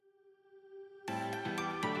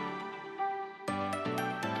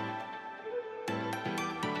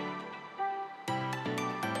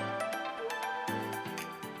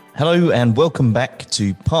Hello and welcome back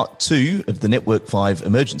to part 2 of the Network 5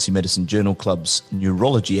 Emergency Medicine Journal Club's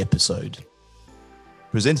neurology episode.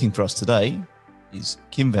 Presenting for us today is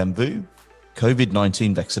Kim Van Vu,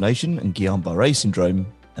 COVID-19 vaccination and Guillain-Barré syndrome,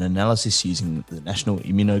 an analysis using the National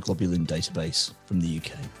Immunoglobulin Database from the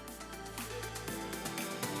UK.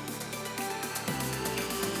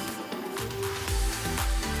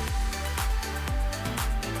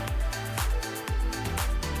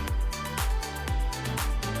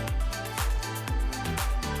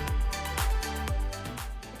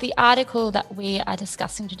 The article that we are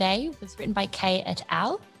discussing today was written by Kay et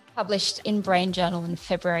al., published in Brain Journal in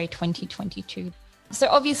February 2022. So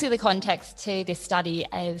obviously the context to this study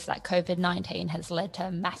is that COVID-19 has led to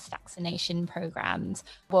mass vaccination programs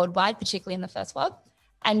worldwide, particularly in the first world.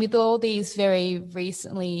 And with all these very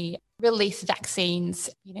recently released vaccines,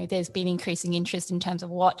 there's been increasing interest in terms of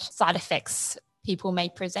what side effects people may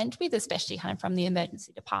present with, especially kind of from the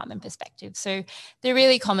emergency department perspective. So the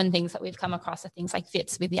really common things that we've come across are things like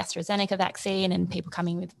fits with the AstraZeneca vaccine and people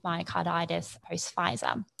coming with myocarditis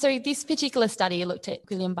post-Pfizer. So this particular study looked at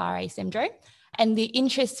Guillain-Barré syndrome, and the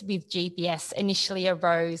interest with GBS initially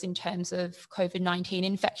arose in terms of COVID-19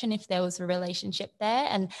 infection, if there was a relationship there,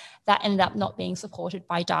 and that ended up not being supported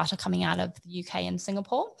by data coming out of the UK and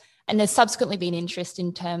Singapore. And there's subsequently been interest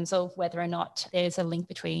in terms of whether or not there's a link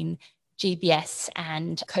between GBS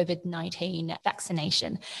and COVID-19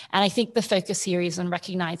 vaccination. And I think the focus here is on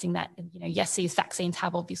recognizing that, yes, these vaccines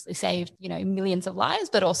have obviously saved, millions of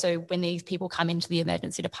lives, but also when these people come into the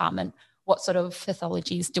emergency department, what sort of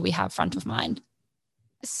pathologies do we have front of mind?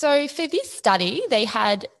 So for this study, they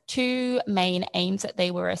had two main aims that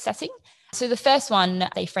they were assessing. So the first one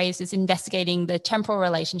they phrased as investigating the temporal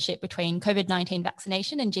relationship between COVID-19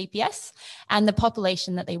 vaccination and GPS, and the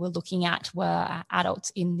population that they were looking at were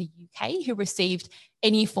adults in the UK who received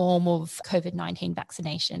any form of COVID-19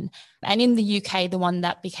 vaccination. And in the UK, the one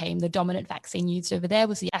that became the dominant vaccine used over there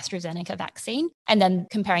was the AstraZeneca vaccine, and then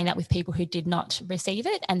comparing that with people who did not receive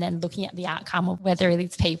it, and then looking at the outcome of whether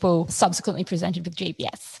these people subsequently presented with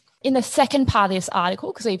GBS. In the second part of this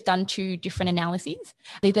article, because we've done two different analyses,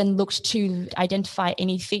 they then looked to identify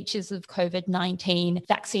any features of COVID-19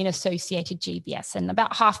 vaccine-associated GBS. And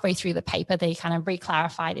about halfway through the paper, they kind of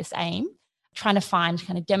re-clarify this aim, trying to find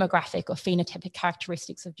kind of demographic or phenotypic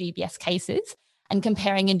characteristics of GBS cases and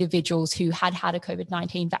comparing individuals who had had a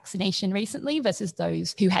COVID-19 vaccination recently versus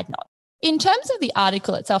those who had not. In terms of the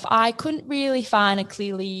article itself, I couldn't really find a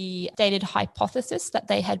clearly stated hypothesis that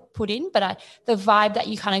they had put in, but the vibe that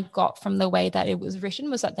you kind of got from the way that it was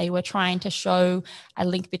written was that they were trying to show a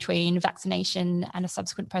link between vaccination and a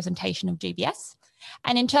subsequent presentation of GBS.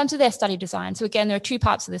 And in terms of their study design, so again, there are two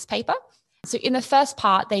parts of this paper. So in the first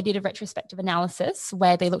part, they did a retrospective analysis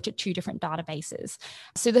where they looked at two different databases.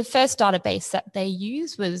 So the first database that they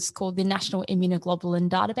used was called the National Immunoglobulin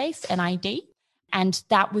Database, NID. And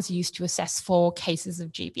that was used to assess for cases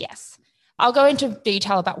of GBS. I'll go into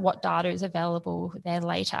detail about what data is available there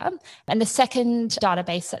later. And the second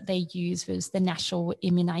database that they used was the National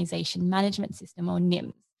Immunisation Management System, or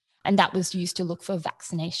NIMS, and that was used to look for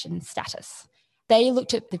vaccination status. They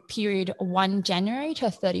looked at the period 1 January to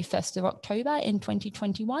 31st of October in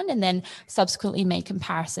 2021, and then subsequently made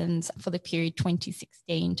comparisons for the period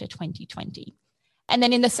 2016 to 2020. And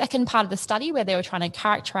then in the second part of the study, where they were trying to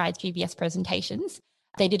characterize GBS presentations,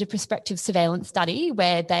 they did a prospective surveillance study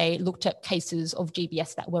where they looked at cases of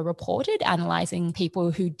GBS that were reported, analysing people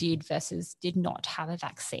who did versus did not have a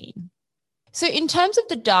vaccine. So in terms of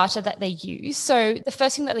the data that they use, so the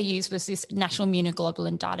first thing that they used was this National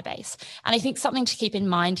Immunoglobulin Database. And I think something to keep in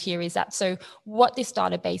mind here is that, so what this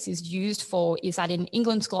database is used for is that in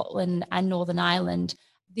England, Scotland and Northern Ireland,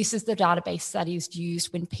 this is the database that is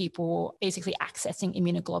used when people basically accessing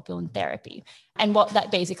immunoglobulin therapy. And what that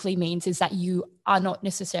basically means is that you are not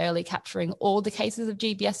necessarily capturing all the cases of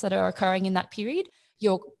GBS that are occurring in that period.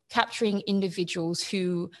 You're capturing individuals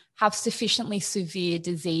who have sufficiently severe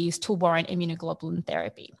disease to warrant immunoglobulin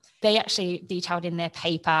therapy. They actually detailed in their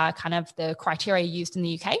paper kind of the criteria used in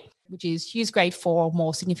the UK, which is Hughes grade 4 or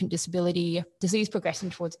more significant disability, disease progressing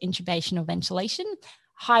towards intubation or ventilation,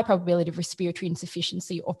 high probability of respiratory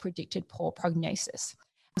insufficiency or predicted poor prognosis.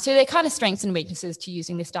 So they're kind of strengths and weaknesses to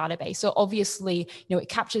using this database. So obviously, it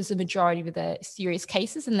captures the majority of the serious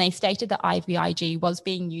cases, and they stated that IVIG was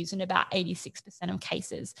being used in about 86% of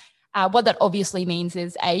cases. What that obviously means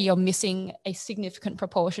is, A, you're missing a significant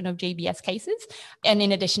proportion of GBS cases. And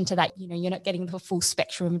in addition to that, you're not getting the full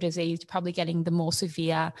spectrum of disease, you're probably getting the more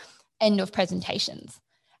severe end of presentations.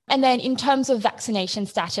 And then in terms of vaccination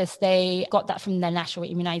status, they got that from the National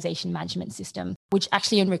Immunisation Management System, which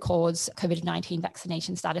actually only records COVID-19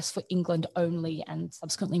 vaccination status for England only and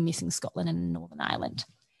subsequently missing Scotland and Northern Ireland.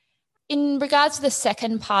 In regards to the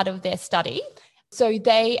second part of their study, so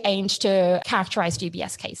they aimed to characterise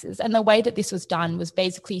GBS cases. And the way that this was done was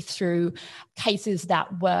basically through cases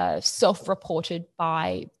that were self-reported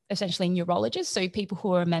by essentially neurologists, so people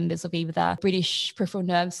who are members of either the British Peripheral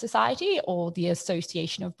Nerve Society or the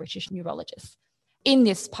Association of British Neurologists. In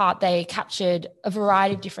this part, they captured a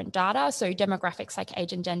variety of different data, so demographics like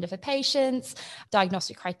age and gender for patients,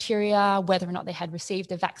 diagnostic criteria, whether or not they had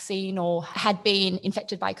received a vaccine or had been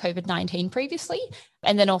infected by COVID-19 previously,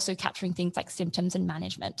 and then also capturing things like symptoms and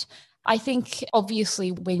management. I think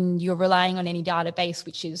obviously when you're relying on any database,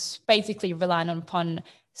 which is basically relying upon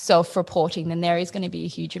self-reporting, then there is going to be a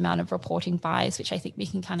huge amount of reporting bias, which I think we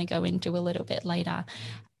can kind of go into a little bit later.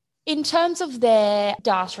 In terms of their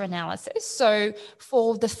data analysis, so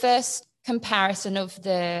for the first comparison of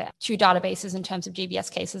the two databases in terms of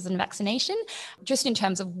GBS cases and vaccination, just in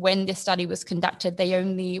terms of when this study was conducted, they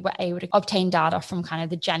only were able to obtain data from kind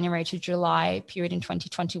of the January to July period in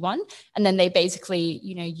 2021. And then they basically,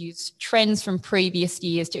 used trends from previous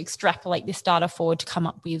years to extrapolate this data forward to come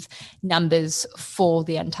up with numbers for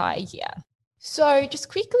the entire year. So just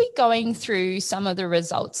quickly going through some of the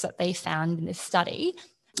results that they found in this study.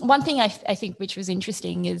 One thing I think which was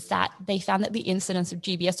interesting is that they found that the incidence of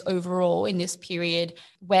GBS overall in this period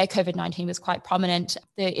where COVID-19 was quite prominent,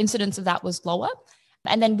 the incidence of that was lower.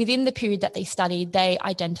 And then within the period that they studied, they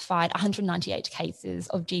identified 198 cases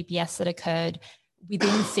of GBS that occurred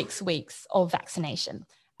within 6 weeks of vaccination.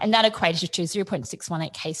 And that equated to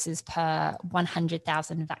 0.618 cases per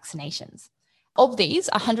 100,000 vaccinations. Of these,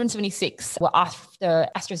 176 were after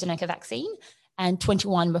AstraZeneca vaccine and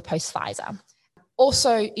 21 were post-Pfizer.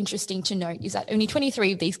 Also interesting to note is that only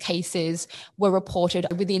 23 of these cases were reported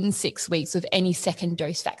within 6 weeks of any second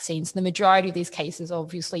dose vaccines. The majority of these cases,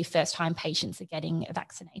 obviously, first-time patients are getting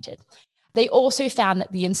vaccinated. They also found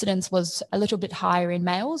that the incidence was a little bit higher in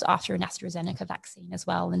males after an AstraZeneca vaccine as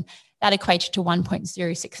well, and that equated to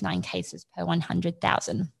 1.069 cases per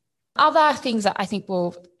 100,000. Other things that I think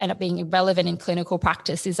will end up being irrelevant in clinical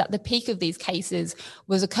practice is that the peak of these cases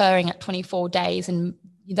was occurring at 24 days and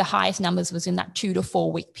the highest numbers was in that 2 to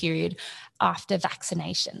 4 week period after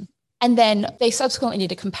vaccination. And then they subsequently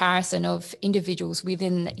did a comparison of individuals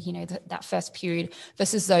within, that first period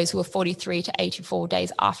versus those who were 43 to 84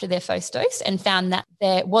 days after their first dose and found that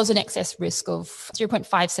there was an excess risk of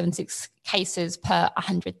 0.576 cases per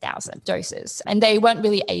 100,000 doses. And they weren't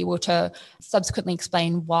really able to subsequently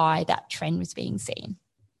explain why that trend was being seen.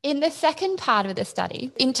 In the second part of the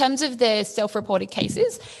study, in terms of the self-reported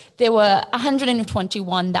cases, there were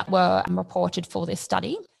 121 that were reported for this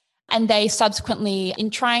study. And they subsequently, in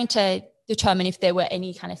trying to determine if there were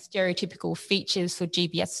any kind of stereotypical features for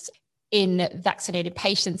GBS in vaccinated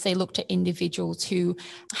patients, they looked at individuals who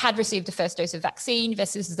had received the first dose of vaccine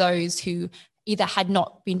versus those who either had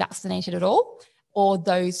not been vaccinated at all or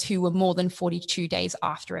those who were more than 42 days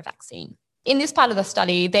after a vaccine. In this part of the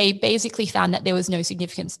study, they basically found that there was no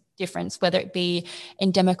significant difference, whether it be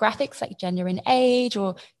in demographics like gender and age,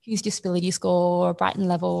 or Hughes Disability Score, or Brighton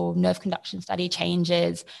Level nerve conduction study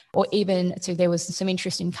changes, or even, so there was some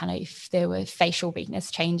interest in kind of if there were facial weakness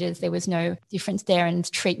changes. There was no difference there,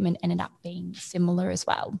 and treatment ended up being similar as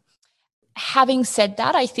well. Having said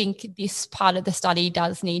that, I think this part of the study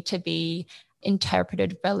does need to be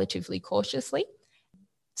interpreted relatively cautiously.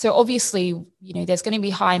 So obviously, there's going to be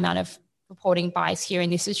a high amount of reporting bias here,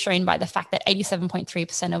 and this is shown by the fact that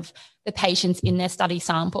 87.3% of the patients in their study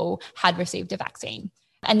sample had received a vaccine.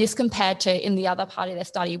 And this compared to in the other part of their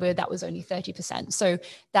study where that was only 30%. So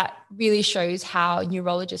that really shows how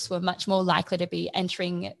neurologists were much more likely to be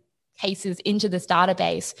entering cases into this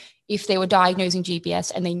database if they were diagnosing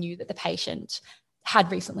GBS and they knew that the patient had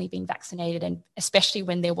recently been vaccinated, and especially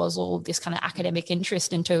when there was all this kind of academic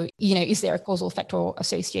interest into, is there a causal effect or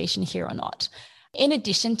association here or not? In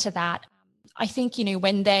addition to that, I think,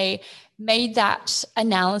 when they made that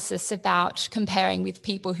analysis about comparing with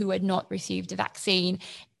people who had not received a vaccine,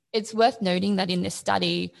 it's worth noting that in this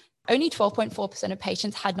study, only 12.4% of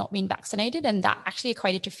patients had not been vaccinated, and that actually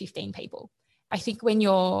equated to 15 people. I think when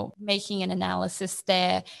you're making an analysis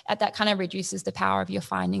there, that kind of reduces the power of your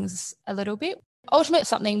findings a little bit. Ultimately,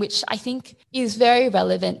 something which I think is very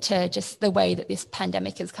relevant to just the way that this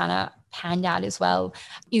pandemic has kind of panned out as well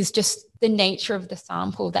is just the nature of the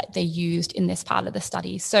sample that they used in this part of the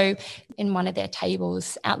study. So in one of their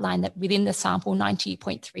tables outlined that within the sample,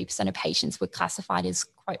 90.3% of patients were classified as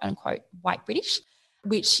quote unquote white British,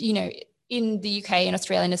 which, in the UK and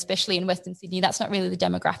Australia, and especially in Western Sydney, that's not really the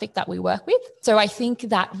demographic that we work with. So I think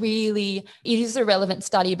that really it is a relevant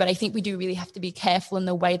study, but I think we do really have to be careful in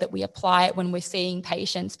the way that we apply it when we're seeing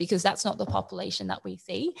patients, because that's not the population that we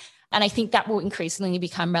see. And I think that will increasingly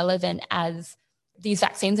become relevant as these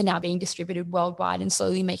vaccines are now being distributed worldwide and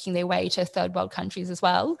slowly making their way to third world countries as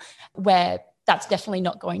well, where that's definitely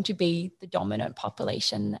not going to be the dominant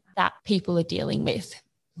population that people are dealing with.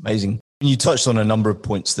 Amazing. You touched on a number of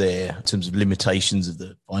points there in terms of limitations of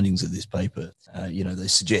the findings of this paper. They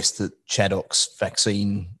suggest that Chaddox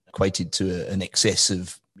vaccine equated to an excess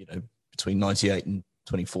of, between 98 and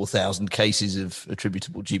 24,000 cases of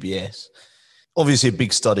attributable GBS. Obviously a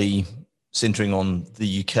big study centering on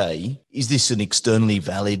the UK. Is this an externally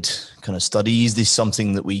valid kind of study? Is this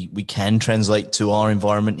something that we can translate to our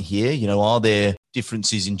environment here? Are there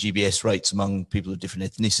differences in GBS rates among people of different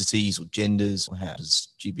ethnicities or genders? Or how does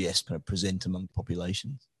GBS kind of present among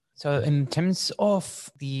populations? So in terms of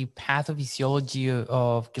the pathophysiology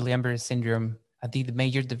of Guillain-Barré syndrome, I think the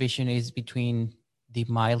major division is between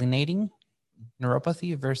demyelinating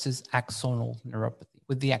neuropathy versus axonal neuropathy.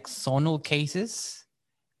 With the axonal cases,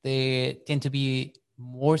 they tend to be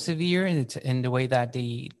more severe in the way that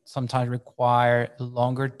they sometimes require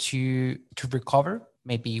longer to recover,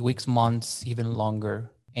 maybe weeks, months, even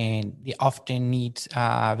longer. And they often need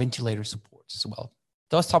ventilator support as well.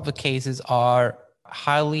 Those type of cases are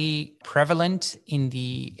highly prevalent in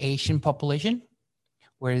the Asian population,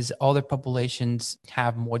 whereas other populations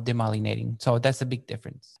have more demyelinating. So that's a big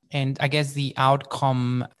difference. And I guess the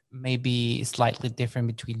outcome may be slightly different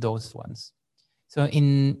between those ones. So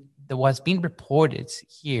in what's been reported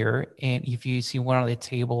here, and if you see one of the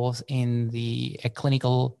tables in the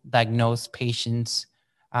clinical diagnosed patients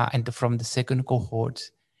and from the second cohort,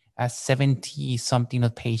 70-something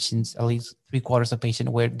of patients, at least 3/4 of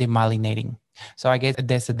patients were demyelinating. So I guess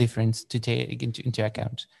there's a difference to take into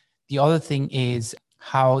account. The other thing is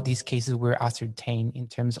how these cases were ascertained in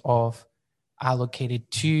terms of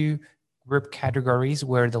allocated to group categories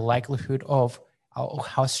where the likelihood of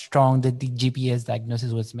how strong the GBS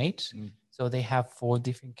diagnosis was made. So they have 4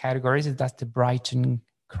 different categories. That's the Brighton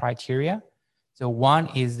criteria. So one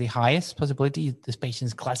is the highest possibility. This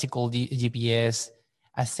patient's classical GBS,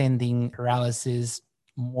 ascending paralysis,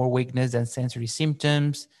 more weakness than sensory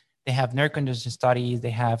symptoms. They have nerve condition studies.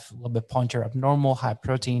 They have lobe puncture abnormal, high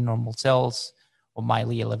protein, normal cells, or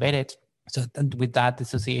mildly elevated. So with that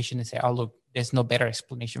dissociation, they say, oh, look, there's no better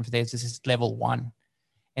explanation for this. This is level 1.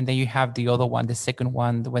 And then you have the other one, the second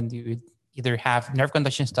one, when you either have nerve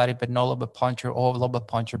condition study, but no lobe puncture, or lobe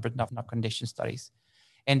puncture, but not condition studies.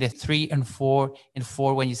 And the 3 and 4,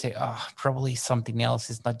 when you say, probably something else,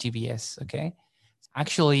 it's not GBS, okay?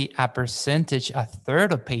 Actually, a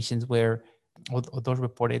third of patients were, or those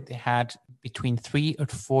reported, they had between 3 or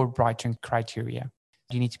 4 Brighton criteria.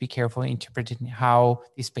 You need to be careful interpreting how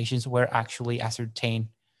these patients were actually ascertained,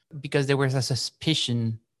 because there was a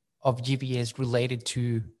suspicion of GBS related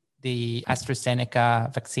to the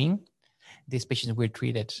AstraZeneca vaccine. These patients were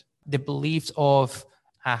treated. The beliefs of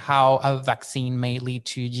how a vaccine may lead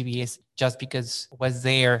to GBS just because it was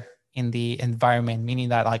there in the environment, meaning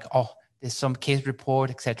that there's some case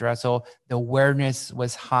report, etc. So the awareness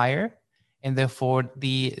was higher, and therefore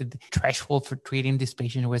the threshold for treating this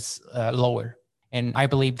patient was lower. And I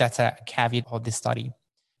believe that's a caveat of this study.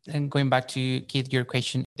 And going back to Keith, your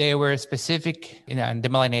question, they were specific in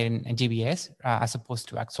demyelinating and GBS as opposed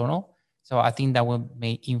to axonal. So I think that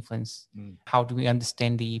may influence how do we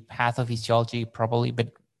understand the pathophysiology probably,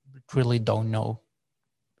 but really don't know.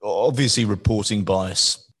 Obviously, reporting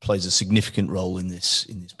bias plays a significant role in this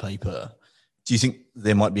paper. Do you think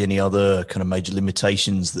there might be any other kind of major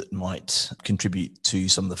limitations that might contribute to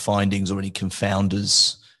some of the findings, or any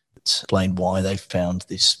confounders that explain why they found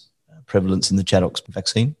this prevalence in the Chaddox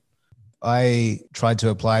vaccine? I tried to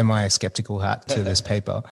apply my skeptical hat to this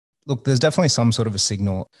paper. Look, there's definitely some sort of a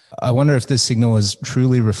signal. I wonder if this signal is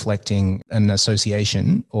truly reflecting an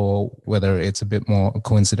association or whether it's a bit more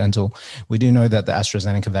coincidental. We do know that the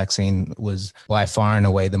AstraZeneca vaccine was by far and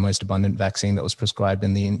away the most abundant vaccine that was prescribed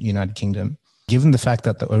in the United Kingdom. Given the fact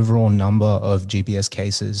that the overall number of GBS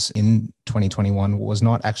cases in 2021 was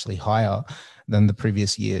not actually higher than the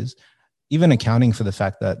previous years, even accounting for the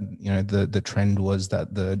fact that, the trend was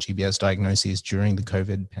that the GBS diagnoses during the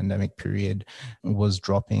COVID pandemic period was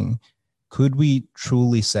dropping, could we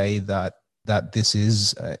truly say that this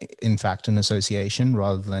is in fact an association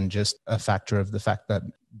rather than just a factor of the fact that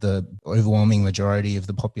the overwhelming majority of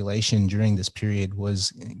the population during this period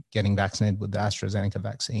was getting vaccinated with the AstraZeneca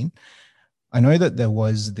vaccine? I know that there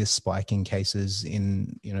was this spike in cases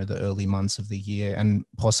in, the early months of the year, and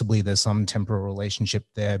possibly there's some temporal relationship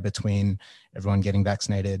there between everyone getting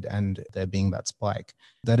vaccinated and there being that spike.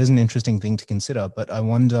 That is an interesting thing to consider, but I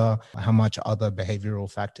wonder how much other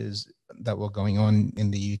behavioral factors that were going on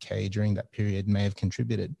in the UK during that period may have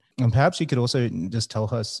contributed. And perhaps you could also just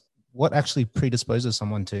tell us what actually predisposes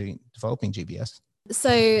someone to developing GBS.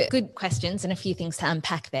 So good questions and a few things to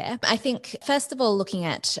unpack there. I think, first of all, looking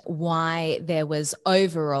at why there was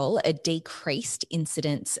overall a decreased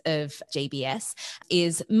incidence of GBS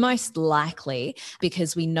is most likely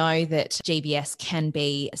because we know that GBS can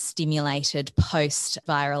be stimulated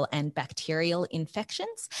post-viral and bacterial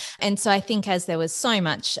infections. And so I think as there was so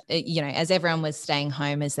much, as everyone was staying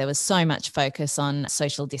home, as there was so much focus on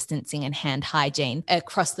social distancing and hand hygiene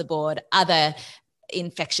across the board, other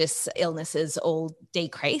infectious illnesses all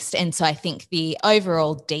decreased. And so I think the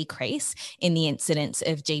overall decrease in the incidence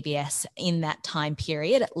of GBS in that time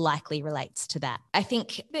period likely relates to that. I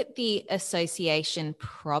think that the association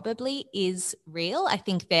probably is real. I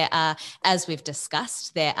think there are, as we've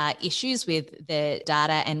discussed, there are issues with the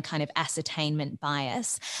data and kind of ascertainment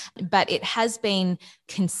bias, but it has been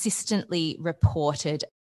consistently reported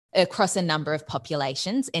across a number of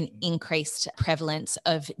populations, an increased prevalence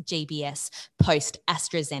of GBS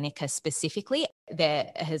post-AstraZeneca specifically.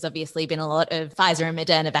 There has obviously been a lot of Pfizer and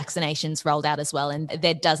Moderna vaccinations rolled out as well, and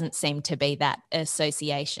there doesn't seem to be that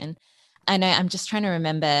association. I know, I'm just trying to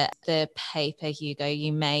remember the paper, Hugo,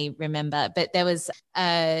 you may remember, but there was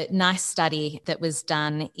a nice study that was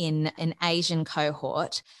done in an Asian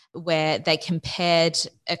cohort where they compared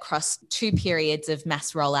across 2 periods of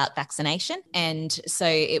mass rollout vaccination. And so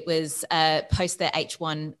it was post the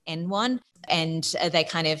H1N1. And they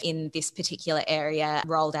kind of, in this particular area,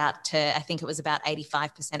 rolled out to, I think it was about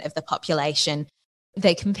 85% of the population.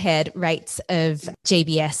 They compared rates of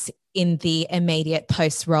GBS in the immediate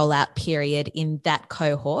post-rollout period in that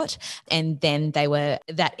cohort. And then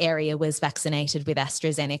that area was vaccinated with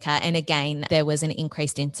AstraZeneca. And again, there was an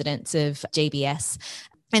increased incidence of GBS.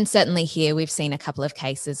 And certainly here we've seen a couple of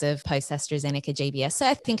cases of post-AstraZeneca GBS. So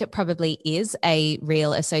I think it probably is a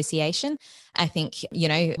real association. I think,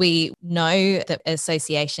 we know that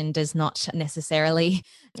association does not necessarily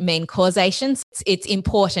mean causation. It's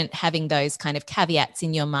important having those kind of caveats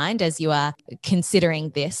in your mind as you are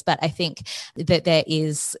considering this. But I think that there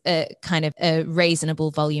is a kind of a reasonable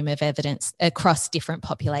volume of evidence across different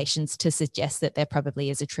populations to suggest that there probably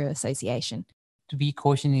is a true association. To be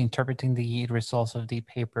cautious in interpreting the results of the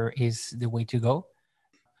paper is the way to go.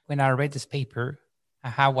 When I read this paper, I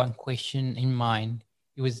had one question in mind.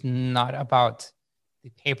 It was not about the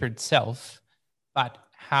paper itself, but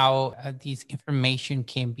how this information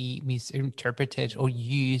can be misinterpreted or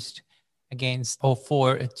used against or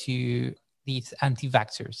to these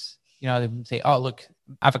anti-vaxxers. They say, oh, look,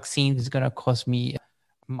 a vaccine is going to cost me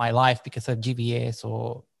my life because of GBS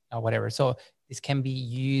or whatever. So this can be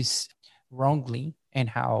used wrongly, and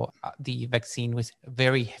how the vaccine was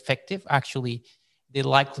very effective. Actually, the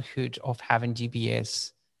likelihood of having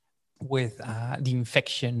GBS with the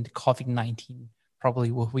infection, the COVID-19,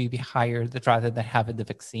 probably will be higher rather than having the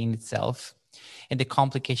vaccine itself. And the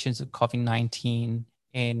complications of COVID-19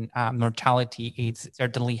 and mortality is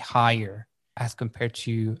certainly higher as compared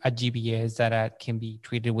to a GBS that can be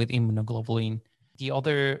treated with immunoglobulin. The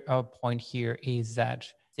other point here is that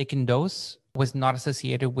second dose was not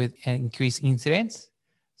associated with an increased incidence.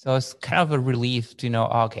 So it's kind of a relief to know,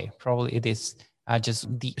 okay, probably it is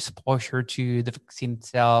just the exposure to the vaccine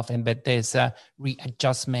itself, but there's a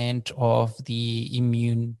readjustment of the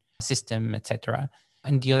immune system, etc.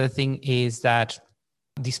 And the other thing is that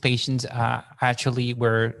these patients actually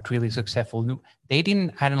were really successful. They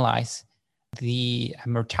didn't analyze the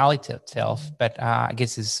mortality itself, but I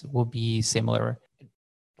guess this will be similar.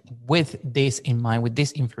 With this in mind, with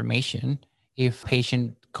this information, if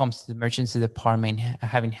patient comes to the emergency department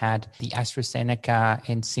having had the AstraZeneca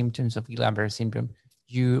and symptoms of Guillain-Barré syndrome,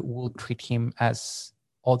 you will treat him as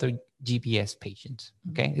other GBS patients.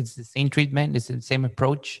 Okay, it's the same treatment, it's the same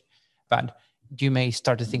approach, but you may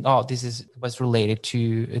start to think, oh, was related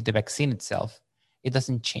to the vaccine itself. It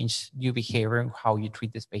doesn't change your behavior, how you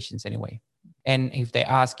treat these patients anyway. And if they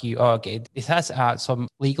ask you, oh, okay, this has some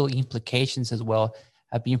legal implications as well,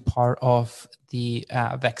 being part of the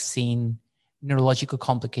vaccine neurological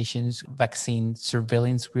complications vaccine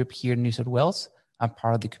surveillance group here in New South Wales. I'm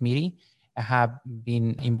part of the committee. I have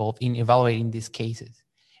been involved in evaluating these cases.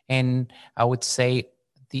 And I would say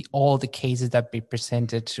all the cases that be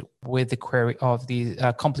presented with the query of the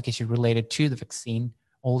complication related to the vaccine,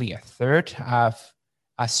 only a third have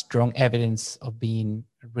a strong evidence of being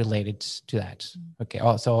related to that. Okay.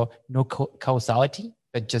 Also, no causality,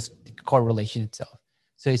 but just the correlation itself.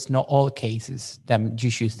 So it's not all cases that you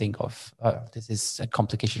should think of. This is a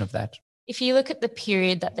complication of that. If you look at the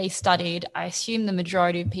period that they studied, I assume the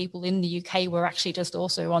majority of people in the UK were actually just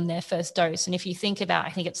also on their first dose. And if you think about,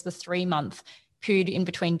 I think it's the 3-month period in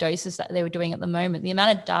between doses that they were doing at the moment, the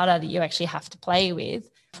amount of data that you actually have to play with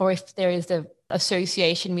for if there is the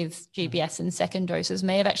association with GBS and second doses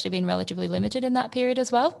may have actually been relatively limited in that period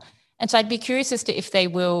as well. And so I'd be curious as to if they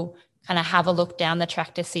will kind of have a look down the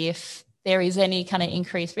track to see if there is any kind of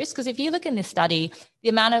increased risk. Because if you look in this study, the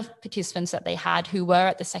amount of participants that they had who were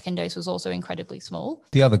at the second dose was also incredibly small.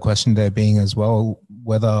 The other question there being as well,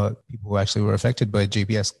 whether people who actually were affected by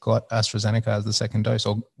GBS got AstraZeneca as the second dose,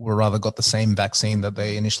 or rather got the same vaccine that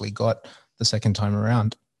they initially got the second time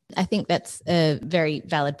around. I think that's a very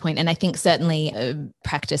valid point. And I think certainly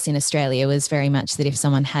practice in Australia was very much that if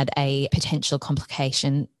someone had a potential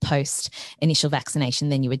complication post initial vaccination,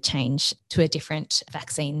 then you would change to a different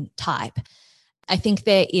vaccine type. I think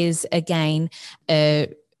there is, again,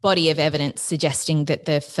 a body of evidence suggesting that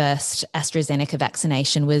the first AstraZeneca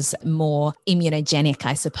vaccination was more immunogenic,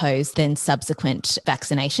 I suppose, than subsequent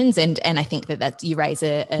vaccinations. And I think that you raise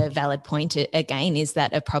a valid point again, is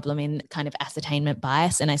that a problem in kind of ascertainment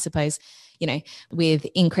bias? And I suppose, with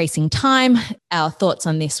increasing time, our thoughts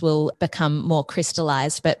on this will become more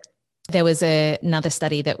crystallized. But there was another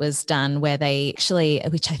study that was done where they actually,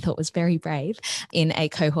 which I thought was very brave, in a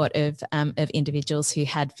cohort of individuals who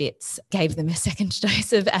had VITS, gave them a second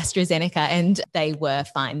dose of AstraZeneca and they were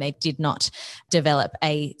fine. They did not develop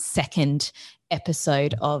a second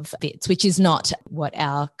episode of VITS, which is not what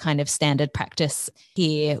our kind of standard practice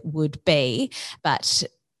here would be, but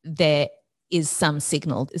there is some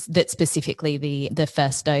signal that specifically the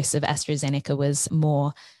first dose of AstraZeneca was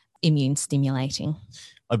more immune stimulating.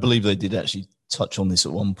 I believe they did actually touch on this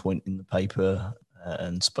at one point in the paper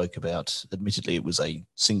and spoke about, admittedly, it was a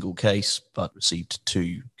single case, but received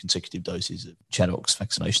 2 consecutive doses of Chanox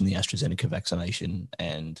vaccination, the AstraZeneca vaccination,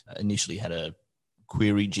 and initially had a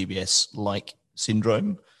query GBS-like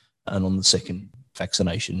syndrome. And on the second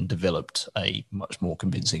vaccination, developed a much more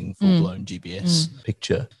convincing full-blown GBS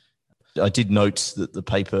picture. I did note that the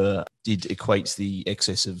paper did equate the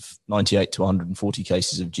excess of 98 to 140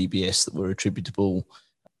 cases of GBS that were attributable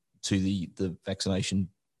to the vaccination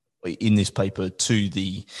in this paper to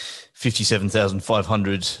the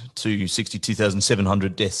 57,500 to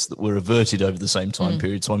 62,700 deaths that were averted over the same time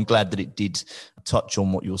period. So I'm glad that it did touch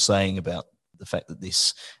on what you're saying about the fact that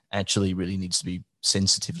this actually really needs to be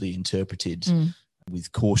sensitively interpreted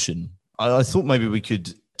with caution. I thought maybe we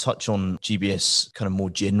could touch on GBS kind of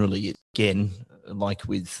more generally. Again, like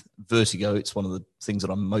with vertigo, it's one of the things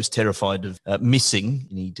that I'm most terrified of missing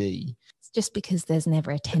in ED. Just because there's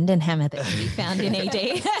never a tendon hammer that can be found in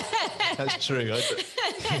ED. That's true.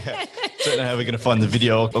 Don't know how we're going to find the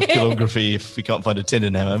video oculography if we can't find a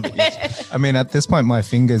tendon hammer. But yes. I mean, at this point, my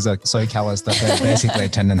fingers are so calloused that they're basically a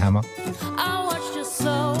tendon hammer. I watched you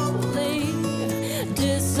slowly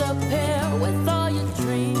disappear with all your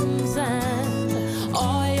dreams and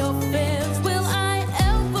all your fears. Will I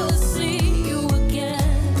ever see you again?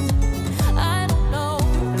 I don't know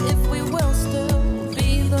if we will still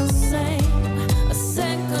be the same. A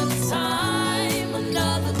second time,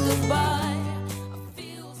 another goodbye.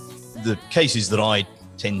 The cases that I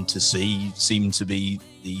tend to see seem to be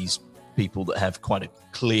these people that have quite a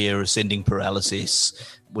clear ascending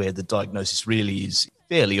paralysis where the diagnosis really is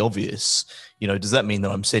fairly obvious. Does that mean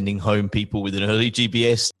that I'm sending home people with an early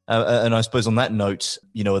GBS? And I suppose on that note,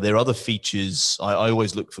 are there other features? I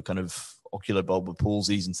always look for kind of oculobulbar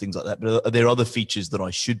palsies and things like that, but are there other features that I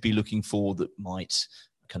should be looking for that might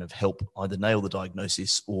kind of help either nail the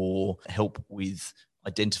diagnosis or help with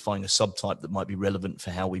identifying a subtype that might be relevant for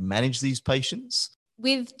how we manage these patients?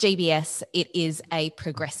 With GBS, it is a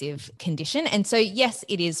progressive condition. And so, yes,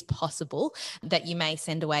 it is possible that you may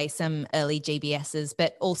send away some early GBSs,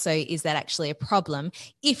 but also is that actually a problem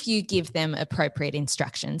if you give them appropriate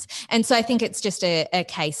instructions? And so I think it's just a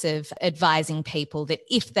case of advising people that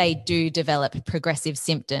if they do develop progressive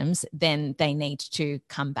symptoms, then they need to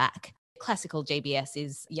come back. Classical GBS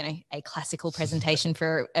is, a classical presentation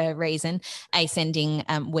for a reason, ascending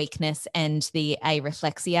weakness and the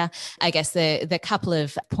areflexia. I guess the couple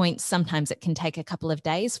of points, sometimes it can take a couple of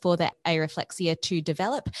days for the areflexia to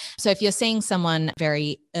develop. So if you're seeing someone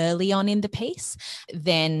very early on in the piece,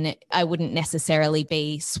 then I wouldn't necessarily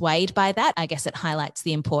be swayed by that. I guess it highlights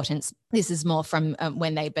the importance. This is more from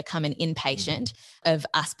when they become an inpatient of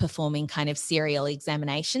us performing kind of serial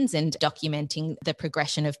examinations and documenting the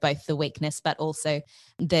progression of both the weakness weakness, but also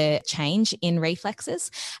the change in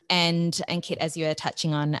reflexes. And Kit, as you are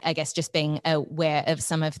touching on, I guess just being aware of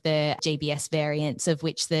some of the GBS variants, of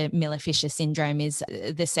which the Miller-Fisher syndrome is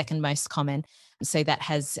the second most common. So that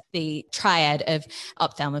has the triad of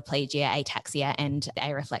ophthalmoplegia, ataxia, and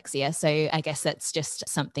areflexia. So I guess that's just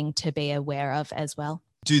something to be aware of as well.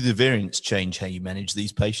 Do the variants change how you manage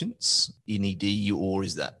these patients in ED, or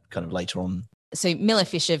is that kind of later on? So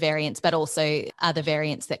Miller-Fisher variants, but also other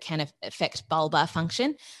variants that can affect bulbar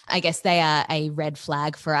function. I guess they are a red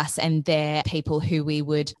flag for us, and they're people who we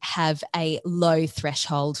would have a low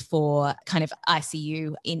threshold for kind of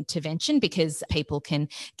ICU intervention, because people can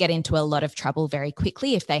get into a lot of trouble very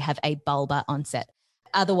quickly if they have a bulbar onset.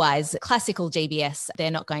 Otherwise, classical GBS,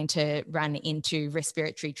 they're not going to run into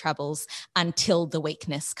respiratory troubles until the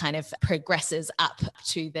weakness kind of progresses up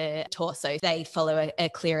to the torso. They follow a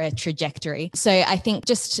clearer trajectory. So I think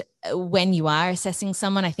just when you are assessing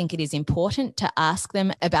someone, I think it is important to ask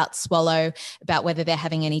them about swallow, about whether they're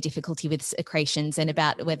having any difficulty with secretions, and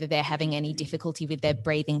about whether they're having any difficulty with their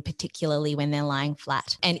breathing, particularly when they're lying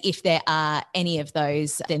flat. And if there are any of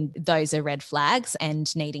those, then those are red flags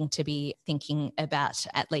and needing to be thinking about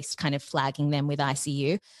at least kind of flagging them with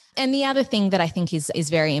ICU. And the other thing that I think is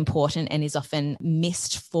very important and is often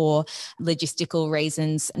missed for logistical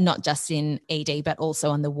reasons, not just in ED, but also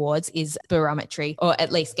on the wards, is spirometry, or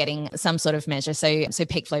at least getting some sort of measure. So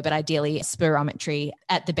peak flow, but ideally spirometry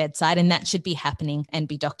at the bedside. And that should be happening and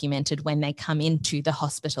be documented when they come into the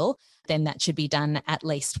hospital. Then that should be done at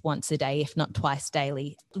least once a day, if not twice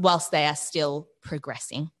daily, whilst they are still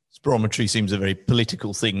progressing. Spirometry seems a very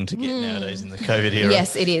political thing to get nowadays in the COVID era.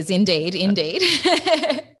 Yes, it is indeed.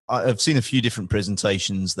 I've seen a few different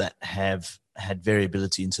presentations that have had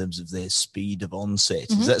variability in terms of their speed of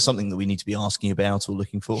onset. Is that something that we need to be asking about or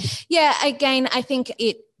looking for? Yeah, again, I think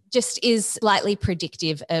it just is slightly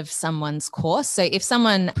predictive of someone's course. So if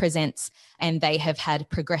someone presents and they have had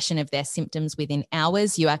progression of their symptoms within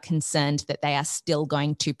hours, you are concerned that they are still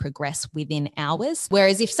going to progress within hours.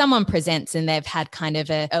 Whereas if someone presents and they've had kind of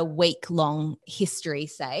a week-long history,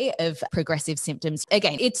 say, of progressive symptoms,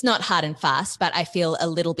 again, it's not hard and fast, but I feel a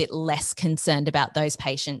little bit less concerned about those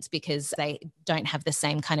patients because they don't have the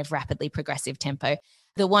same kind of rapidly progressive tempo.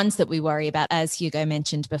 The ones that we worry about, as Hugo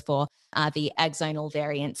mentioned before, are the axonal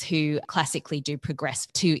variants, who classically do progress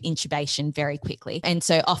to intubation very quickly. And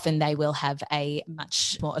so often they will have a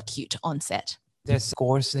much more acute onset. There's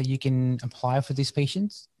scores that you can apply for these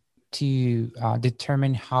patients to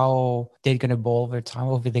determine how they're going to evolve over time,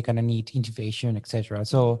 or if they're going to need intubation, etc.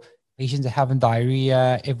 So patients that have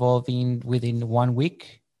diarrhea evolving within 1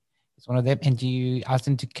 week is one of them. And you ask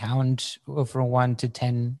them to count from 1 to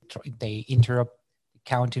 10. They interrupt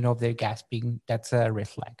counting of their gasping. That's a red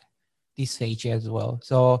flag. Dysphagia as well.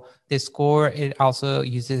 So the score, it also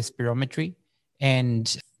uses spirometry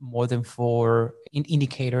and more than 4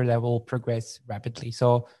 indicator that will progress rapidly.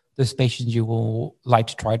 So those patients, you will like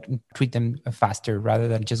to try to treat them faster rather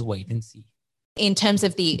than just wait and see. In terms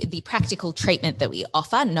of the practical treatment that we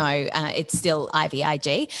offer, no, it's still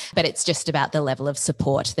IVIG, but it's just about the level of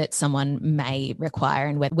support that someone may require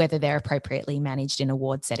and whether they're appropriately managed in a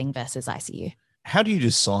ward setting versus ICU. How do you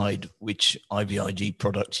decide which IVIG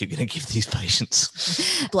product you're going to give these patients?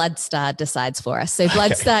 Bloodstar decides for us. So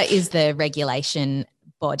Bloodstar is the regulation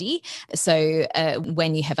body. So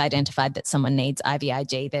when you have identified that someone needs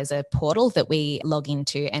IVIG, there's a portal that we log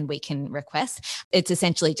into and we can request. It's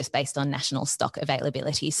essentially just based on national stock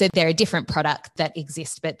availability. So they're a different product that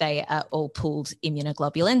exists, but they are all pooled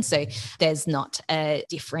immunoglobulin. So there's not a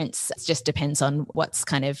difference. It just depends on what's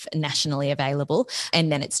kind of nationally available.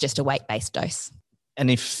 And then it's just a weight-based dose. And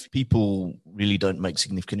if people really don't make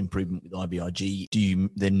significant improvement with IVIG, do you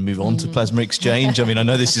then move on to plasma exchange? I mean, I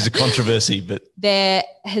know this is a controversy, but there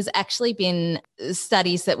has actually been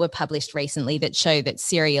studies that were published recently that show that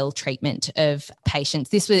serial treatment of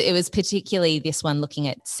patients, it was particularly this one looking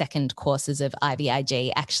at second courses of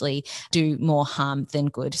IVIG, actually do more harm than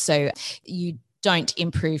good. So you don't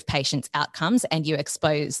improve patients' outcomes and you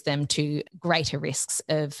expose them to greater risks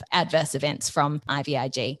of adverse events from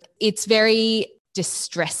IVIG. It's very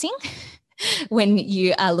distressing when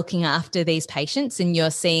you are looking after these patients and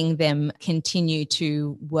you're seeing them continue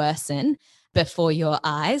to worsen before your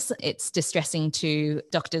eyes. It's distressing to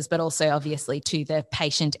doctors, but also obviously to the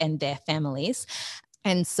patient and their families.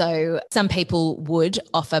 And so some people would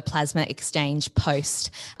offer plasma exchange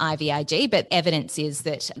post IVIG, but evidence is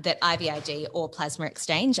that IVIG or plasma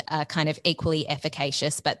exchange are kind of equally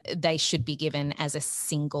efficacious, but they should be given as a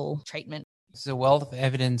single treatment. There's a wealth of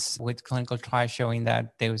evidence with clinical trials showing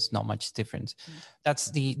that there was not much difference.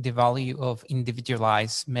 That's the value of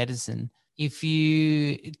individualized medicine if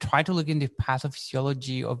you try to look in the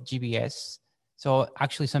pathophysiology of GBS, so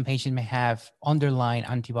actually some patients may have underlying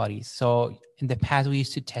antibodies. So in the past, we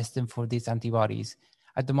used to test them for these antibodies.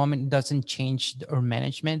 At the moment, it doesn't change our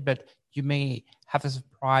management, but you may have a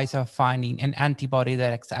surprise of finding an antibody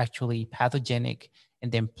that's actually pathogenic,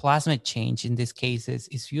 and then plasma change in these cases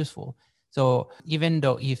is useful. So even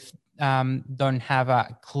though if don't have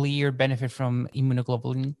a clear benefit from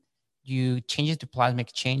immunoglobulin, you change it to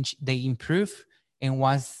plasmic change, they improve. And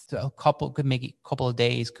once could make it a couple of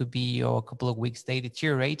days, could be, or a couple of weeks, they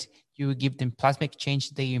deteriorate, you give them plasmic change,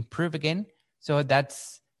 they improve again. So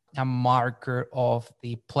that's a marker of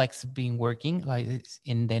the plex being working, like this,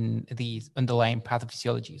 and then the underlying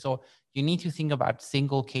pathophysiology. So you need to think about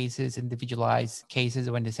single cases, individualized cases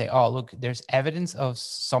when they say, oh, look, there's evidence of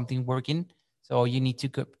something working. So you need to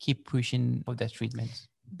keep pushing for that treatment.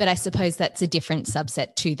 But I suppose that's a different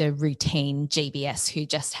subset to the routine GBS who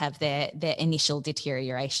just have their initial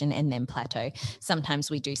deterioration and then plateau. Sometimes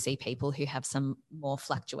we do see people who have some more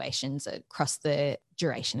fluctuations across the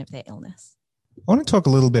duration of their illness. I want to talk a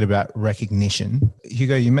little bit about recognition.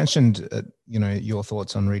 Hugo, you mentioned, your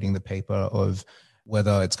thoughts on reading the paper of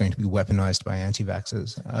whether it's going to be weaponized by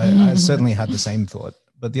anti-vaxxers. I certainly had the same thought.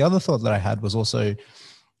 But the other thought that I had was also,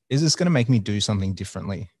 is this going to make me do something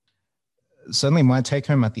differently? Certainly my take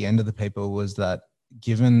home at the end of the paper was that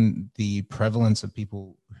given the prevalence of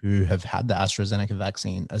people who have had the AstraZeneca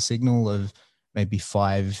vaccine, a signal of maybe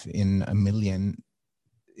 5 in a million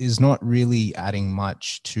is not really adding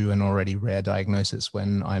much to an already rare diagnosis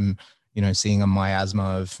when I'm, seeing a miasma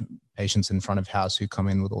of patients in front of house who come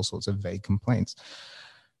in with all sorts of vague complaints.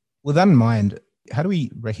 With that in mind, how do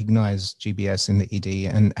we recognize GBS in the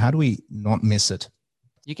ED and how do we not miss it?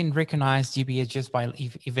 You can recognize GBS just by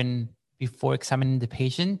even before examining the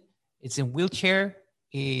patient. It's in wheelchair,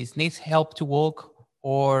 it needs help to walk,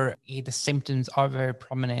 or the symptoms are very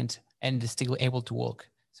prominent and is still able to walk.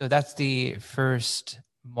 So that's the first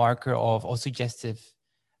marker of or suggestive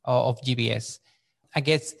of GBS. I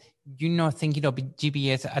guess you're not thinking of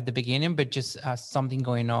GBS at the beginning, but just something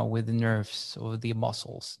going on with the nerves or the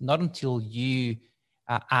muscles. Not until you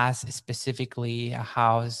ask specifically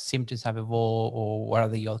how symptoms have evolved or what are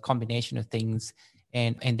the combination of things,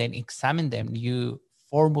 and then examine them, you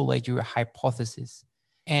formulate your hypothesis.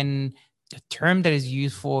 And the term that is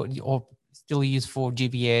used for or still used for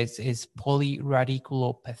GBS is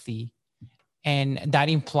polyradiculopathy. And that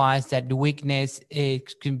implies that the weakness,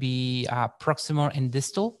 it can be proximal and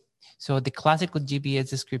distal. So the classical GBS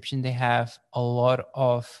description, they have a lot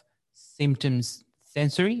of symptoms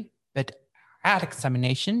sensory, but at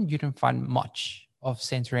examination, you don't find much of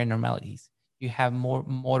sensory abnormalities. You have more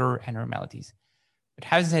motor abnormalities. But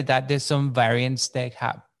having said that, there's some variants that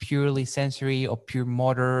have purely sensory or pure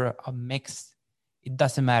motor, a mix. It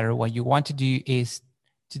doesn't matter. What you want to do is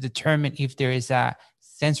to determine if there is a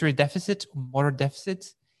sensory deficit, motor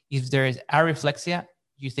deficit. If there is areflexia,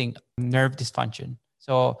 you think nerve dysfunction.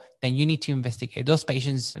 So then you need to investigate those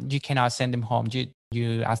patients. You cannot send them home.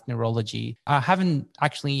 You ask neurology. I haven't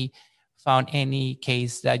actually found any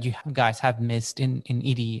case that you guys have missed in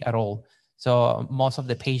ED at all. So most of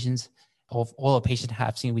the patients, of all the patients I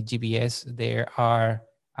have seen with GBS, they are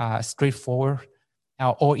straightforward,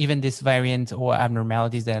 or even this variant or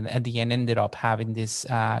abnormalities that at the end ended up having this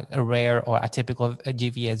rare or atypical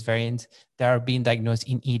GBS variant that are being diagnosed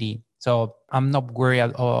in ED. So I'm not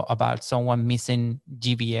worried about someone missing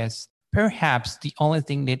GBS. Perhaps the only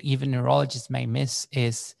thing that even neurologists may miss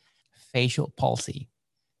is facial palsy.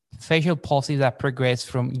 Facial palsy that progress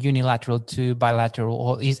from unilateral to bilateral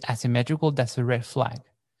or is asymmetrical, that's a red flag.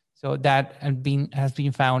 So that has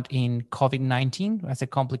been found in COVID-19 as a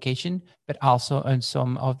complication, but also in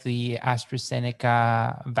some of the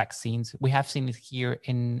AstraZeneca vaccines. We have seen it here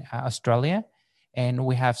in Australia, and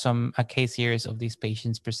we have some case series of these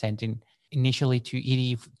patients presenting initially to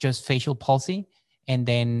ED just facial palsy, and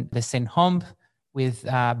then they sent home with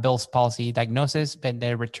Bell's palsy diagnosis, but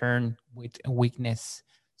they return with weakness.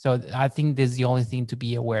 So I think this is the only thing to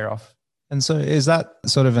be aware of. And so is that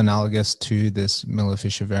sort of analogous to this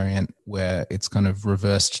Miller-Fisher variant where it's kind of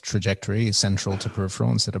reversed trajectory, central to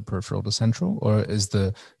peripheral instead of peripheral to central? Or is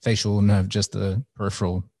the facial nerve just the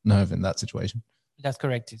peripheral nerve in that situation? That's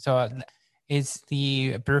correct. So it's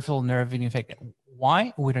the peripheral nerve in effect.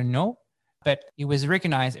 Why? We don't know. But it was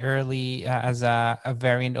recognized early as a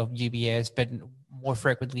variant of GBS, but more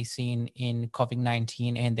frequently seen in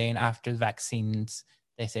COVID-19. And then after vaccines,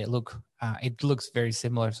 they say, look, it looks very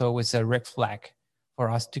similar. So it was a red flag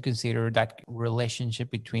for us to consider that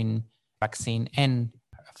relationship between vaccine and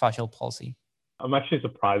facial palsy. I'm actually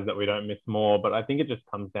surprised that we don't miss more, but I think it just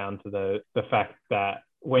comes down to the fact that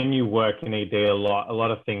when you work in ED a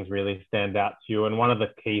lot of things really stand out to you. And one of the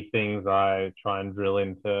key things I try and drill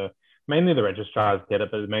into, mainly the registrars get it,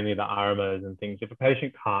 but mainly the RMOs and things. If a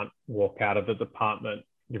patient can't walk out of the department,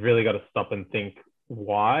 you've really got to stop and think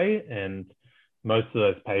why. And most of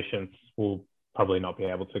those patients will probably not be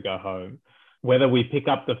able to go home. Whether we pick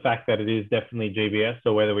up the fact that it is definitely GBS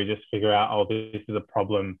or whether we just figure out, oh, this is a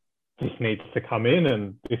problem, this needs to come in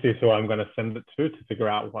and this is who I'm going to send it to figure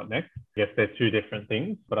out what next. Yes, they're two different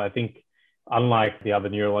things, but I think unlike the other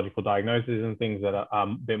neurological diagnoses and things that are a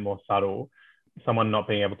bit more subtle, someone not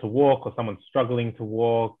being able to walk or someone struggling to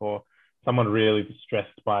walk or someone really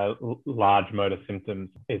distressed by large motor symptoms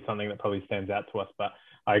is something that probably stands out to us. But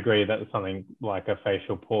I agree that something like a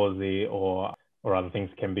facial palsy or other things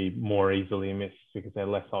can be more easily missed because they're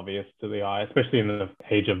less obvious to the eye, especially in the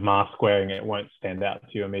age of mask wearing. It won't stand out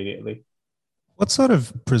to you immediately. What sort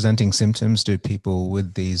of presenting symptoms do people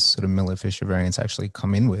with these sort of Miller-Fisher variants actually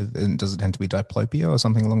come in with? And does it tend to be diplopia or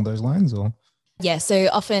something along those lines, or? Yeah, so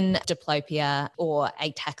often diplopia or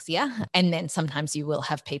ataxia, and then sometimes you will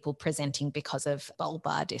have people presenting because of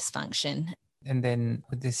bulbar dysfunction. And then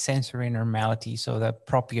with the sensory normality, so the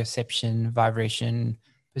proprioception, vibration,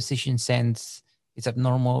 position sense is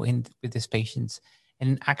abnormal with these patients.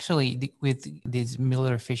 And actually, with this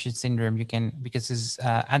Miller-Fisher syndrome, you can, because there's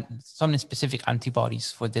some specific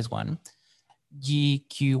antibodies for this one,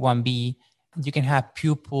 GQ1B, you can have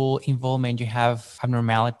pupil involvement, you have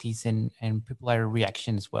abnormalities and pupillary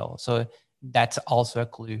reaction as well. So that's also a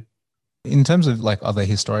clue. In terms of like other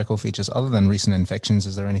historical features, other than recent infections,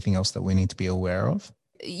 is there anything else that we need to be aware of?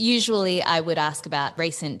 Usually I would ask about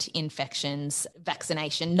recent infections,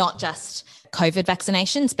 vaccination, not just COVID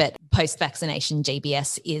vaccinations, but post-vaccination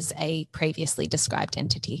GBS is a previously described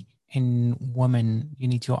entity. In women, you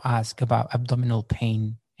need to ask about abdominal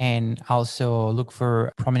pain and also look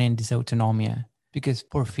for prominent dysautonomia because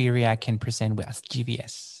porphyria can present with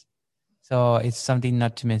GBS. So it's something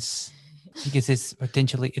not to miss because it's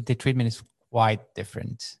potentially, the treatment is quite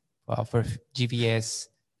different for GBS,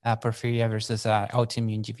 porphyria versus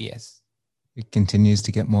autoimmune GBS. It continues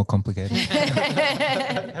to get more complicated.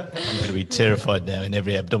 I'm going to be terrified now in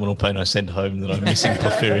every abdominal pain I send home that I'm missing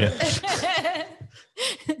porphyria.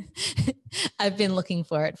 I've been looking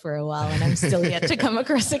for it for a while and I'm still yet to come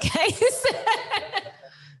across a case.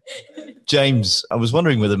 James, I was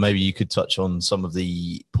wondering whether maybe you could touch on some of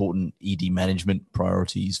the important ED management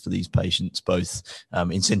priorities for these patients, both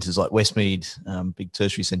in centres like Westmead, big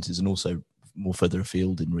tertiary centres, and also more further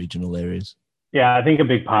afield in regional areas. Yeah, I think a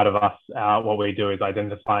big part of us, what we do is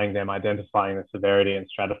identifying the severity and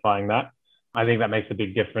stratifying that. I think that makes a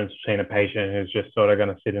big difference between a patient who's just sort of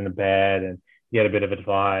going to sit in a bed and get a bit of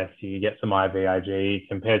advice, you get some IVIG,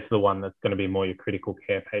 compared to the one that's going to be more your critical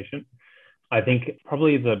care patient. I think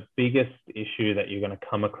probably the biggest issue that you're going to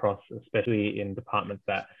come across, especially in departments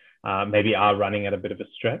that maybe are running at a bit of a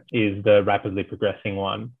stretch, is the rapidly progressing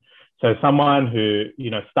one. So someone who,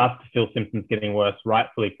 starts to feel symptoms getting worse,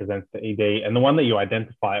 rightfully presents to ED, and the one that you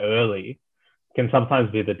identify early can sometimes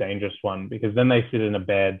be the dangerous one because then they sit in a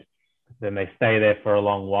bed, then they stay there for a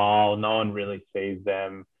long while, no one really sees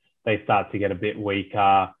them, they start to get a bit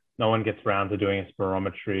weaker, no one gets around to doing a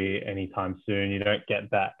spirometry anytime soon, you don't get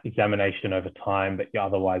that examination over time that you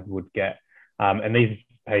otherwise would get. And these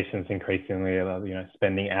patients increasingly are,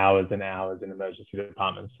 spending hours and hours in emergency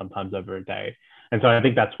departments, sometimes over a day. And so I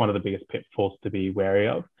think that's one of the biggest pitfalls to be wary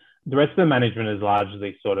of. The rest of the management is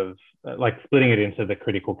largely sort of like splitting it into the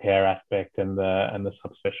critical care aspect and the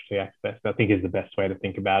subspecialty aspect, I think is the best way to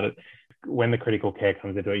think about it. When the critical care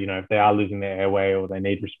comes into it, if they are losing their airway or they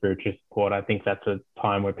need respiratory support, I think that's a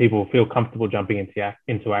time where people feel comfortable jumping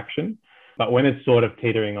into action. But when it's sort of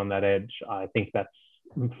teetering on that edge, I think that's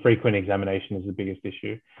frequent examination is the biggest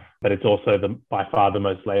issue. But it's also by far the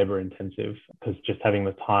most labor intensive because just having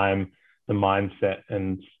the time, the mindset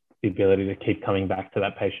and the ability to keep coming back to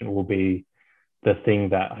that patient will be the thing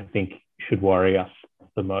that I think should worry us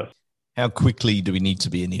the most. How quickly do we need to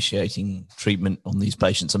be initiating treatment on these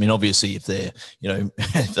patients? I mean, obviously, if they're,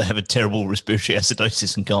 if they have a terrible respiratory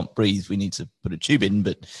acidosis and can't breathe, we need to put a tube in.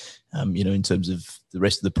 But, in terms of the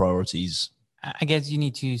rest of the priorities, I guess you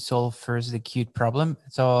need to solve first the acute problem.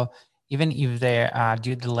 So even if they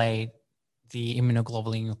do delay the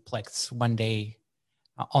immunoglobulin plex one day,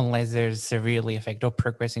 unless there's severely affect or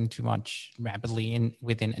progressing too much rapidly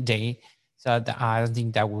within a day, so I don't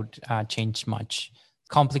think that would change much.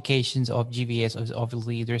 Complications of GBS is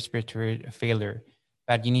obviously the respiratory failure,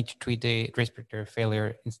 but you need to treat the respiratory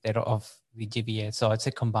failure instead of the GBS. So it's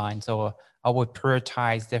a combined. So I would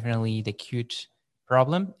prioritize definitely the acute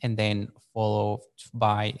problem and then follow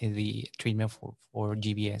by the treatment for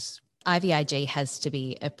GBS. IVIG has to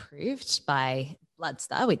be approved by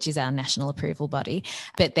Bloodstar, which is our national approval body,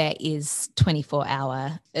 but there is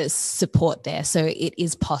 24-hour support there. So it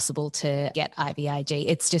is possible to get IVIG.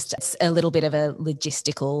 It's just a little bit of a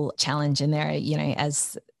logistical challenge, and there are,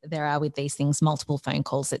 as there are with these things, multiple phone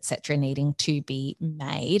calls, et cetera, needing to be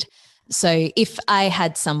made. So if I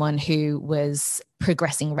had someone who was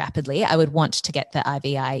progressing rapidly, I would want to get the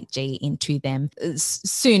IVIG into them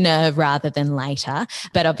sooner rather than later.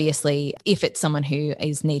 But obviously, if it's someone who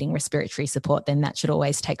is needing respiratory support, then that should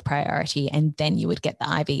always take priority, and then you would get the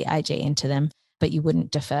IVIG into them, but you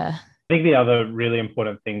wouldn't defer. I think the other really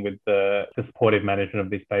important thing with the supportive management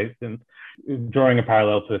of these patients, drawing a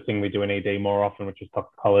parallel to the thing we do in ED more often, which is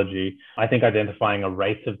toxicology, I think identifying a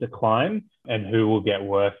rate of decline and who will get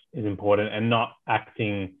worse is important, and not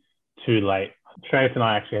acting too late. Shreyas and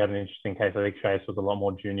I actually had an interesting case. I think Shreyas was a lot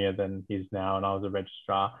more junior than he is now, and I was a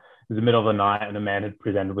registrar. It was the middle of the night, and a man had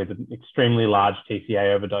presented with an extremely large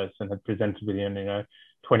TCA overdose and had presented within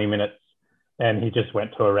 20 minutes, and he just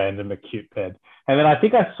went to a random acute bed. And then I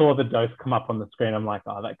think I saw the dose come up on the screen. I'm like,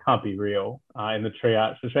 oh, that can't be real, in the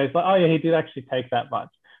triage. So Shreyas like, oh yeah, he did actually take that much,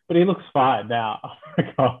 but he looks fine now. I'm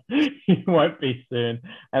like, oh, he won't be soon.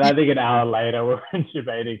 And I think an hour later, we're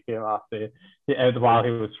intubating him while he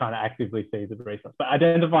was trying to actively see the reflux. But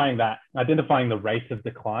identifying the rate of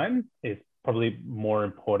decline is probably more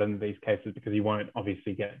important in these cases, because you won't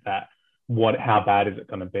obviously get that. How bad is it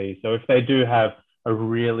going to be? So if they do have a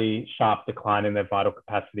really sharp decline in their vital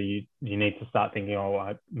capacity, you need to start thinking,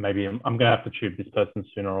 maybe I'm going to have to tube this person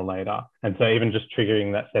sooner or later. And so even just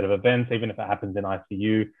triggering that set of events, even if it happens in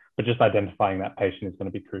ICU, but just identifying that patient is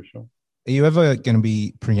going to be crucial. Are you ever going to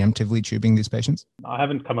be preemptively tubing these patients? I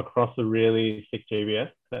haven't come across a really sick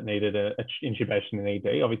GBS that needed a intubation in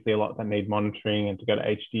ED. Obviously, a lot that need monitoring and to go to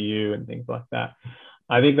HDU and things like that.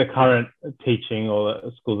 I think the current teaching, or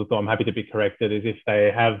the schools of thought, I'm happy to be corrected, is if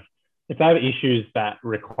they have issues that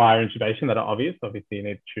require intubation that are obvious, obviously you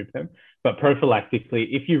need to tube them. But prophylactically,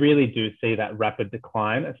 if you really do see that rapid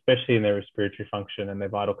decline, especially in their respiratory function and their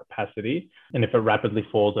vital capacity, and if it rapidly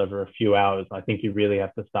falls over a few hours, I think you really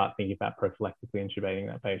have to start thinking about prophylactically intubating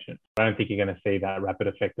that patient. I don't think you're going to see that rapid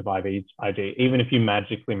effect of IVIG. Even if you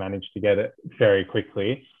magically manage to get it very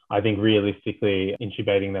quickly, I think realistically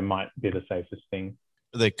intubating them might be the safest thing.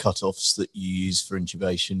 Are there cutoffs that you use for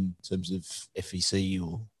intubation in terms of FEC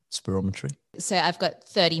or spirometry? So I've got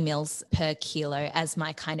 30 mils per kilo as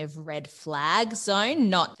my kind of red flag zone,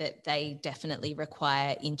 not that they definitely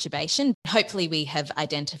require intubation. Hopefully we have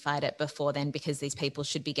identified it before then, because these people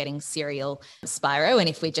should be getting serial spiro, and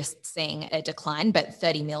if we're just seeing a decline, but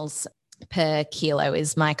 30 mils per kilo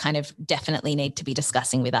is my kind of definitely need to be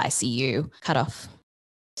discussing with ICU cutoff.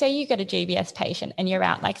 Say you get a GBS patient and you're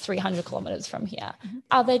out like 300 kilometres from here. Mm-hmm.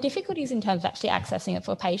 Are there difficulties in terms of actually accessing it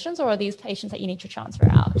for patients, or are these patients that you need to transfer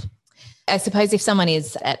out? I suppose if someone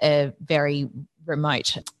is at a very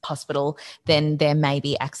remote hospital, then there may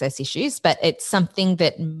be access issues, but it's something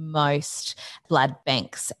that most blood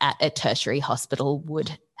banks at a tertiary hospital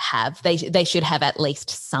would have. They should have at least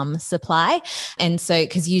some supply. And so,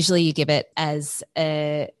 because usually you give it as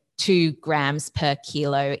 2 grams per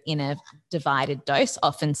kilo in a divided dose,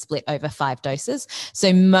 often split over 5 doses.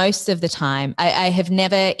 So most of the time, I have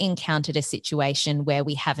never encountered a situation where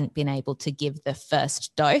we haven't been able to give the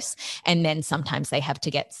first dose, and then sometimes they have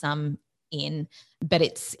to get some in, but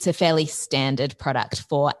it's a fairly standard product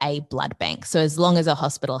for a blood bank. So as long as a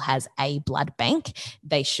hospital has a blood bank,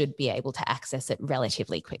 they should be able to access it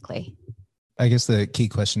relatively quickly. I guess the key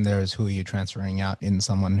question there is, who are you transferring out in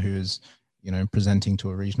someone who's presenting to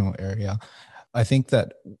a regional area? I think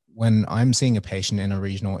that when I'm seeing a patient in a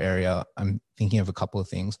regional area, I'm thinking of a couple of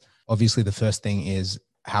things. Obviously, the first thing is,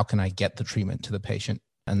 how can I get the treatment to the patient?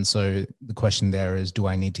 And so the question there is, do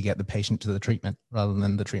I need to get the patient to the treatment rather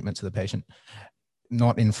than the treatment to the patient?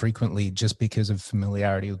 Not infrequently, just because of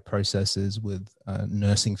familiarity with processes, with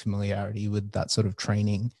nursing familiarity, with that sort of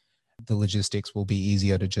training, the logistics will be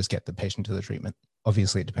easier to just get the patient to the treatment.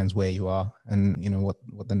 Obviously, it depends where you are and what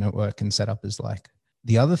the network and setup is like.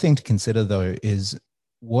 The other thing to consider, though, is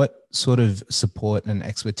what sort of support and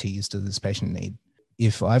expertise does this patient need?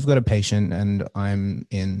 If I've got a patient and I'm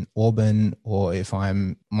in Auburn, or if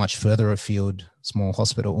I'm much further afield, small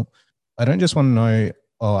hospital, I don't just want to know,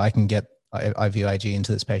 I can get IVIG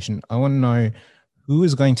into this patient. I want to know who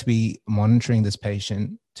is going to be monitoring this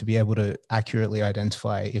patient to be able to accurately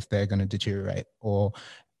identify if they're going to deteriorate, or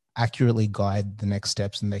accurately guide the next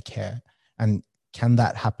steps in their care. And can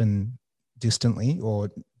that happen distantly, or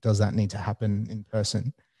does that need to happen in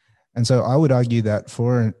person? And so I would argue that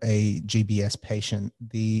for a GBS patient,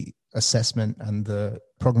 the assessment and the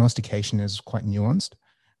prognostication is quite nuanced.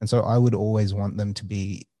 And so I would always want them to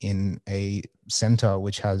be in a center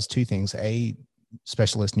which has two things: A,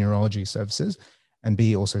 specialist neurology services, and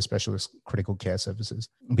B, also specialist critical care services.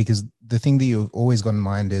 Because the thing that you've always got in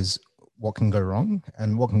mind is what can go wrong.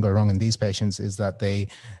 And what can go wrong in these patients is that they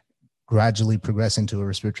gradually progress into a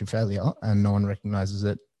respiratory failure and no one recognizes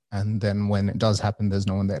it. And then when it does happen, there's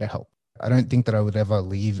no one there to help. I don't think that I would ever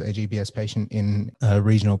leave a GBS patient in a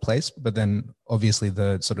regional place, but then obviously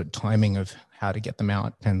the sort of timing of how to get them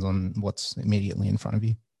out depends on what's immediately in front of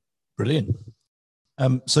you. Brilliant.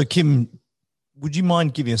 So Kim, would you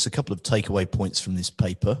mind giving us a couple of takeaway points from this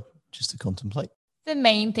paper just to contemplate? The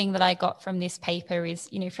main thing that I got from this paper is,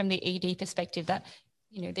 from the ED perspective, that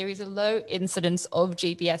there is a low incidence of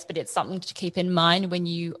GBS, but it's something to keep in mind when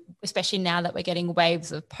especially now that we're getting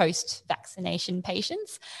waves of post-vaccination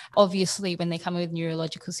patients. Obviously, when they come with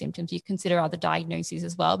neurological symptoms, you consider other diagnoses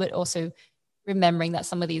as well, but also remembering that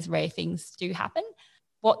some of these rare things do happen.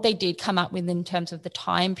 What they did come up with in terms of the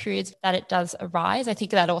time periods that it does arise, I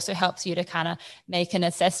think that also helps you to kind of make an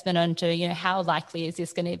assessment onto, how likely is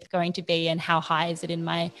this going to be and how high is it in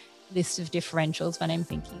my list of differentials when I'm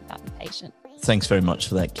thinking about the patient. Thanks very much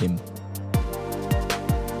for that, Kim.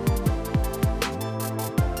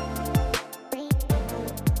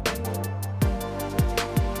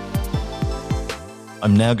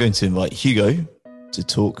 I'm now going to invite Hugo to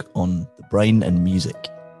talk on the brain and music.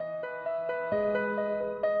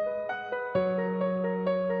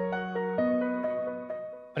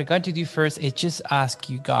 What I'm going to do first is just ask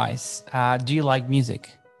you guys, do you like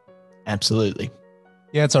music? Absolutely.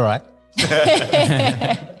 Yeah, it's all right.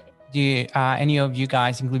 Do any of you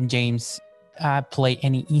guys, including James, play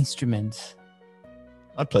any instruments?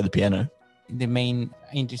 I play the piano. The main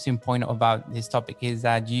interesting point about this topic is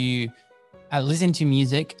that you listen to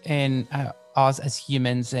music, and us as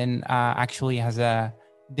humans and actually as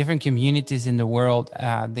different communities in the world,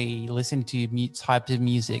 they listen to types of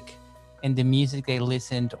music, and the music they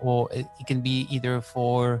listened, or it can be either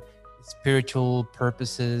for spiritual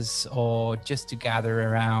purposes or just to gather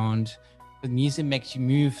around. The music makes you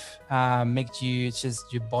move, makes you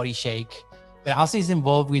just your body shake, but also is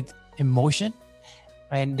involved with emotion.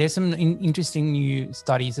 And there's some interesting new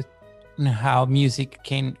studies on how music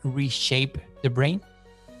can reshape the brain.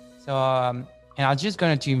 So, and I'm just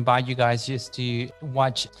going to invite you guys just to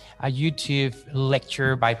watch a YouTube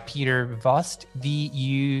lecture by Peter Vust,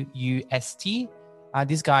 V-U-U-S-T.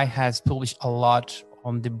 This guy has published a lot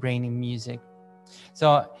on the brain and music.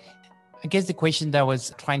 So I guess the question that I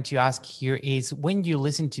was trying to ask here is, when you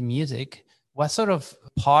listen to music, what sort of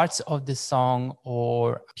parts of the song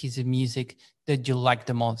or piece of music that you like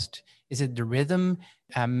the most? Is it the rhythm,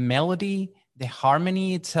 melody, the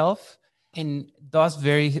harmony itself? And those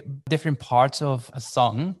very different parts of a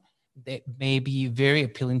song that may be very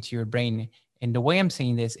appealing to your brain. And the way I'm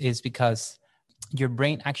saying this is because your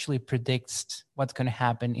brain actually predicts what's going to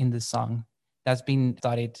happen in the song. That's been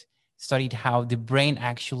studied how the brain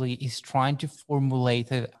actually is trying to formulate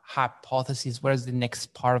a hypothesis. What is the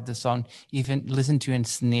next part of the song? Even listen to and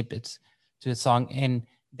snippets to the song and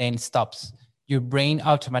then stops. Your brain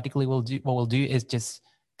automatically will do is just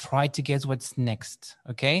try to guess what's next.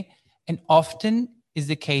 Okay. And often is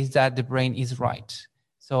the case that the brain is right.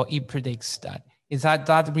 So it predicts that. Is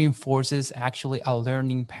that reinforces actually a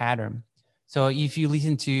learning pattern. So if you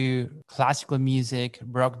listen to classical music,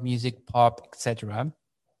 rock music, pop, etc.,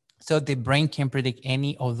 so the brain can predict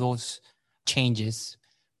any of those changes.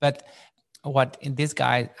 But what this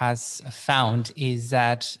guy has found is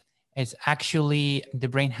that it's actually the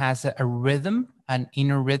brain has a rhythm, an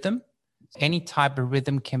inner rhythm. Any type of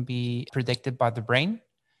rhythm can be predicted by the brain,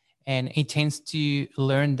 and it tends to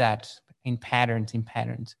learn that in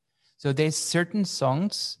patterns. So there's certain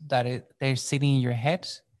songs that they're sitting in your head.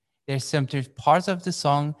 There's some parts of the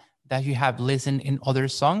song that you have listened in other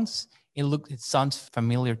songs. It sounds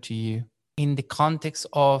familiar to you. In the context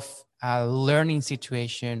of a learning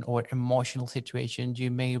situation or emotional situation,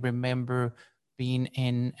 you may remember being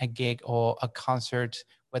in a gig or a concert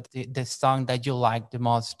with the song that you like the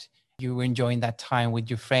most. You were enjoying that time with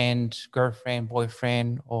your friend, girlfriend,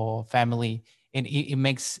 boyfriend, or family, and it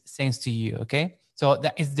makes sense to you, okay? So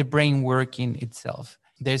that is the brain working itself.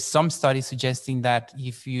 There's some studies suggesting that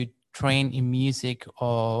if you train in music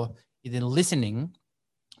or in listening,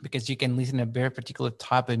 because you can listen to a very particular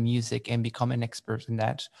type of music and become an expert in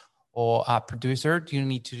that, or a producer, you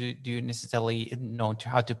need to do necessarily know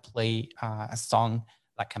how to play a song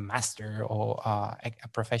like a master or a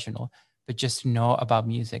professional, but just know about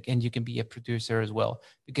music. And you can be a producer as well,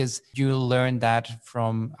 because you learn that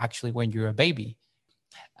from actually when you're a baby,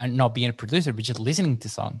 and not being a producer, but just listening to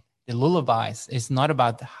song. The lullabies is not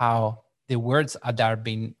about how the words that are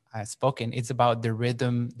being spoken. It's about the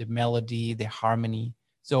rhythm, the melody, the harmony.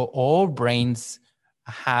 So all brains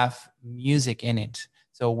have music in it.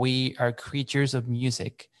 So we are creatures of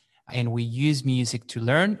music, and we use music to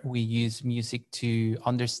learn. We use music to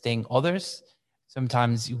understand others.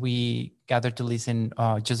 Sometimes we gather to listen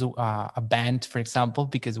just a band, for example,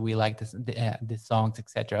 because we like the songs,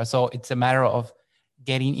 etc. So it's a matter of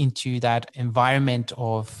getting into that environment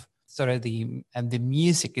of sort of the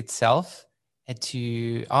music itself, and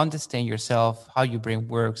to understand yourself, how your brain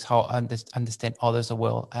works, how understand others as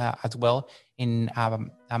well in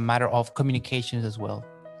a matter of communications as well.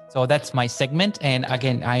 So that's my segment. And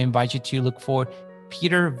again, I invite you to look for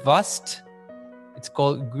Peter Vust. It's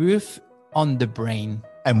called Groove on the Brain.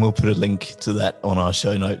 And we'll put a link to that on our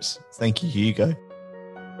show notes. Thank you, Hugo.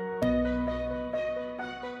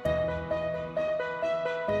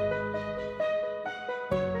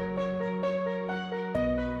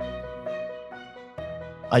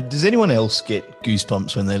 Does anyone else get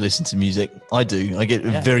goosebumps when they listen to music? I do. I get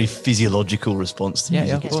a very physiological response to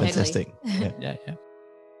music. It's fantastic. Yeah.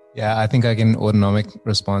 Yeah, I think I get an autonomic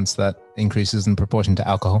response that increases in proportion to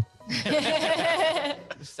alcohol.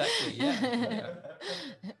 Exactly, yeah.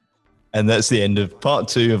 And that's the end of part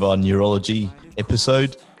 2 of our neurology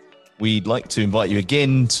episode. We'd like to invite you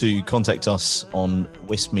again to contact us on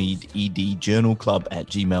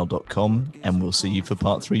westmeadedjournalclub@gmail.com, and we'll see you for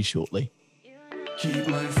part 3 shortly. Keep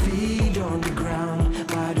my feet on the ground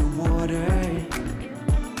by the water.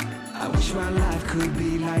 I wish my life could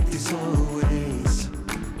be like this always.